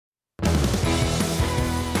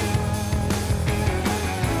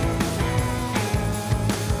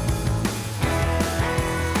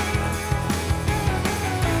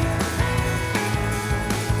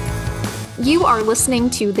You are listening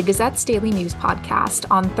to the Gazette's Daily News Podcast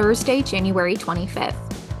on Thursday, January 25th.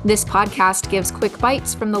 This podcast gives quick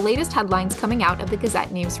bites from the latest headlines coming out of the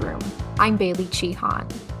Gazette newsroom. I'm Bailey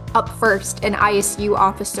Chihan. Up first, an ISU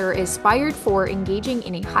officer is fired for engaging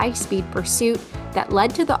in a high-speed pursuit that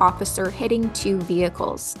led to the officer hitting two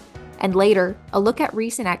vehicles. And later, a look at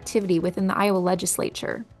recent activity within the Iowa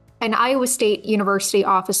legislature. An Iowa State University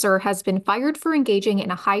officer has been fired for engaging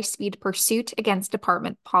in a high-speed pursuit against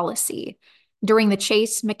department policy. During the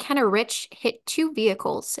chase, McKenna Rich hit two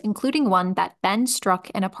vehicles, including one that then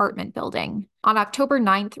struck an apartment building. On October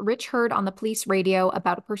 9th, Rich heard on the police radio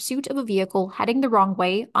about a pursuit of a vehicle heading the wrong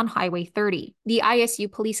way on Highway 30. The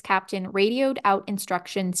ISU police captain radioed out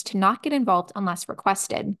instructions to not get involved unless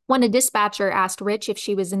requested. When a dispatcher asked Rich if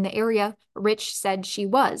she was in the area, Rich said she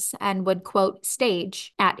was and would, quote,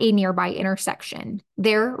 stage at a nearby intersection.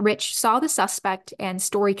 There, Rich saw the suspect and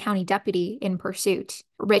Story County deputy in pursuit.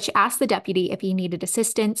 Rich asked the deputy if he needed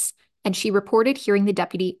assistance, and she reported hearing the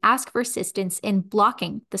deputy ask for assistance in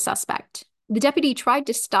blocking the suspect. The deputy tried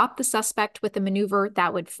to stop the suspect with a maneuver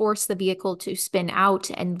that would force the vehicle to spin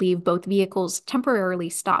out and leave both vehicles temporarily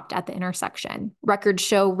stopped at the intersection. Records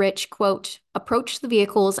show Rich, quote, approached the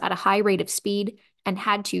vehicles at a high rate of speed and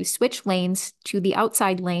had to switch lanes to the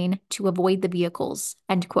outside lane to avoid the vehicles,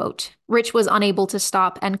 end quote. Rich was unable to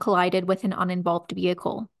stop and collided with an uninvolved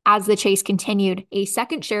vehicle. As the chase continued, a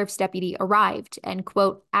second sheriff's deputy arrived and,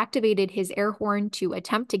 quote, activated his air horn to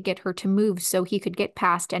attempt to get her to move so he could get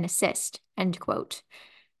past and assist, end quote.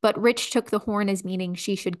 But Rich took the horn as meaning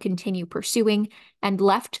she should continue pursuing and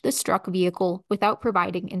left the struck vehicle without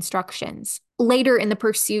providing instructions. Later in the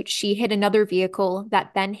pursuit, she hit another vehicle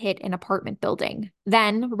that then hit an apartment building.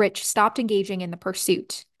 Then, Rich stopped engaging in the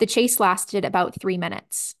pursuit. The chase lasted about 3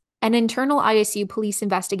 minutes. An internal ISU police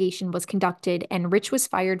investigation was conducted, and Rich was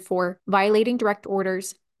fired for violating direct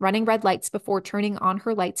orders, running red lights before turning on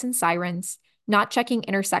her lights and sirens, not checking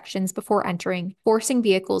intersections before entering, forcing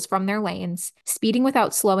vehicles from their lanes, speeding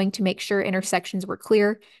without slowing to make sure intersections were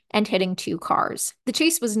clear, and hitting two cars. The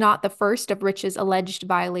chase was not the first of Rich's alleged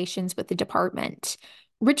violations with the department.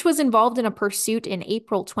 Rich was involved in a pursuit in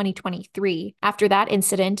April 2023. After that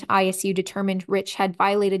incident, ISU determined Rich had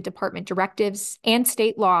violated department directives and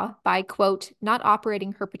state law by, quote, not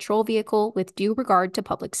operating her patrol vehicle with due regard to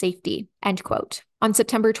public safety, end quote. On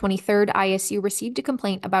September 23rd, ISU received a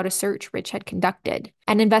complaint about a search Rich had conducted.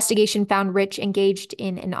 An investigation found Rich engaged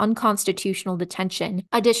in an unconstitutional detention.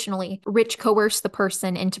 Additionally, Rich coerced the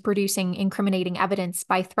person into producing incriminating evidence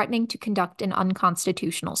by threatening to conduct an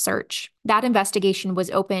unconstitutional search. That investigation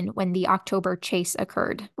was open when the October chase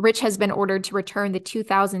occurred. Rich has been ordered to return the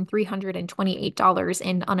 $2,328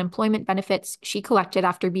 in unemployment benefits she collected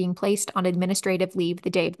after being placed on administrative leave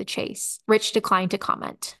the day of the chase. Rich declined to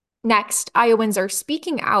comment. Next, Iowans are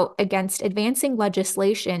speaking out against advancing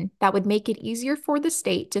legislation that would make it easier for the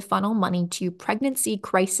state to funnel money to pregnancy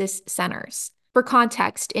crisis centers. For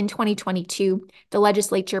context, in 2022, the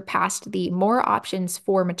legislature passed the More Options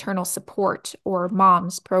for Maternal Support, or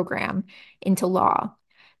MOMS program, into law.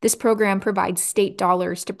 This program provides state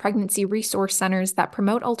dollars to pregnancy resource centers that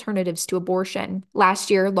promote alternatives to abortion. Last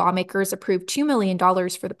year, lawmakers approved $2 million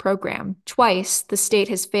for the program. Twice, the state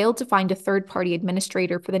has failed to find a third-party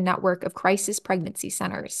administrator for the network of crisis pregnancy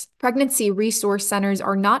centers. Pregnancy resource centers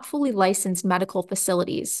are not fully licensed medical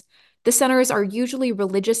facilities. The centers are usually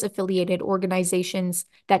religious-affiliated organizations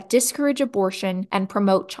that discourage abortion and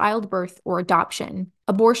promote childbirth or adoption.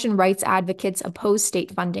 Abortion rights advocates oppose state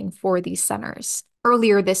funding for these centers.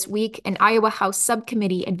 Earlier this week, an Iowa House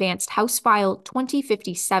subcommittee advanced House File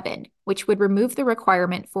 2057, which would remove the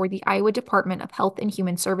requirement for the Iowa Department of Health and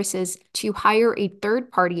Human Services to hire a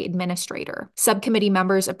third-party administrator. Subcommittee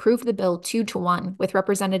members approved the bill 2-1, with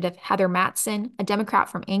Representative Heather Mattson, a Democrat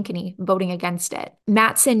from Ankeny, voting against it.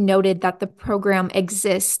 Mattson noted that the program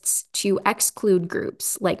exists to exclude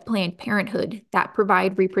groups like Planned Parenthood that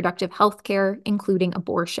provide reproductive health care, including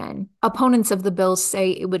abortion. Opponents of the bill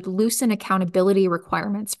say it would loosen accountability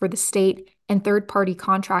requirements for the state and third-party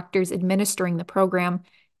contractors administering the program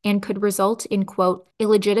and could result in, quote,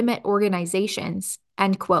 illegitimate organizations,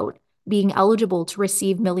 end quote, being eligible to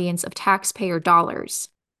receive millions of taxpayer dollars.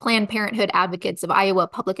 Planned Parenthood advocates of Iowa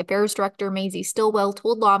Public Affairs Director Maisie Stillwell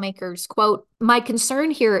told lawmakers, quote, my concern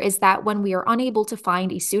here is that when we are unable to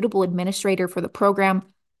find a suitable administrator for the program,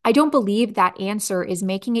 I don't believe that answer is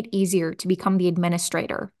making it easier to become the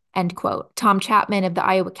administrator, end quote. Tom Chapman of the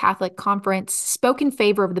Iowa Catholic Conference spoke in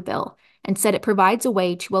favor of the bill and said it provides a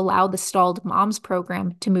way to allow the stalled MOMS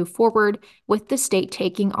program to move forward with the state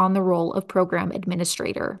taking on the role of program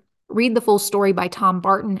administrator. Read the full story by Tom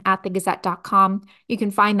Barton at thegazette.com. You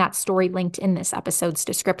can find that story linked in this episode's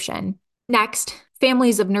description. Next,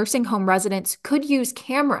 families of nursing home residents could use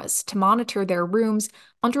cameras to monitor their rooms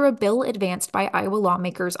under a bill advanced by Iowa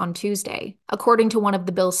lawmakers on Tuesday. According to one of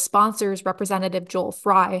the bill's sponsors, Representative Joel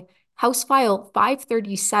Fry, House File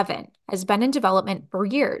 537 has been in development for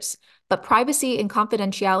years, but privacy and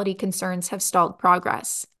confidentiality concerns have stalled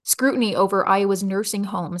progress. Scrutiny over Iowa's nursing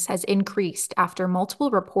homes has increased after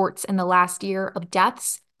multiple reports in the last year of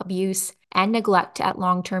deaths, abuse, and neglect at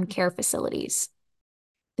long-term care facilities.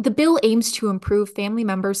 The bill aims to improve family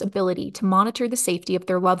members' ability to monitor the safety of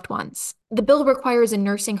their loved ones. The bill requires a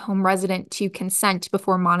nursing home resident to consent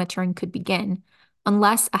before monitoring could begin,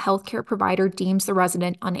 unless a healthcare provider deems the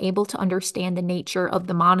resident unable to understand the nature of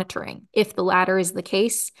the monitoring. If the latter is the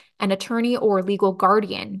case, an attorney or legal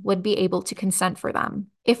guardian would be able to consent for them.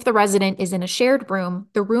 If the resident is in a shared room,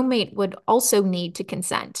 the roommate would also need to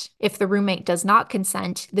consent. If the roommate does not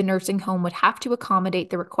consent, the nursing home would have to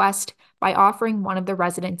accommodate the request by offering one of the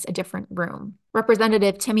residents a different room.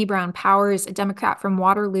 Representative Timmy Brown Powers, a Democrat from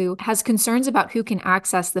Waterloo, has concerns about who can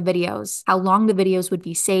access the videos, how long the videos would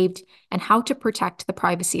be saved, and how to protect the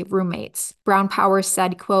privacy of roommates. Brown Powers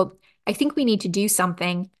said, quote, "I think we need to do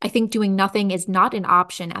something. I think doing nothing is not an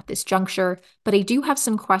option at this juncture, but I do have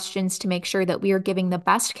some questions to make sure that we are giving the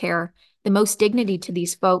best care, the most dignity to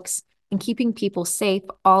these folks, and keeping people safe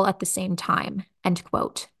all at the same time," end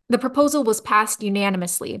quote. The proposal was passed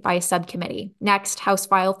unanimously by a subcommittee. Next, House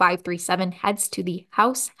File 537 heads to the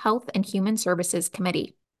House Health and Human Services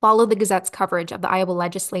Committee. Follow the Gazette's coverage of the Iowa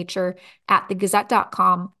legislature at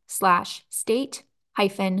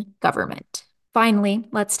thegazette.com/state-government. Finally,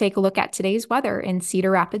 let's take a look at today's weather in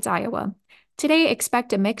Cedar Rapids, Iowa. Today,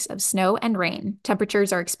 expect a mix of snow and rain.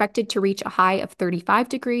 Temperatures are expected to reach a high of 35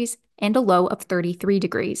 degrees and a low of 33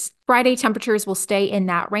 degrees. Friday, temperatures will stay in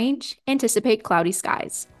that range. Anticipate cloudy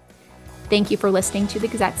skies. Thank you for listening to the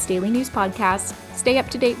Gazette's Daily News Podcast. Stay up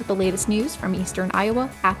to date with the latest news from Eastern Iowa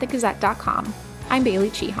at thegazette.com. I'm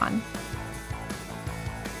Bailey Chehan.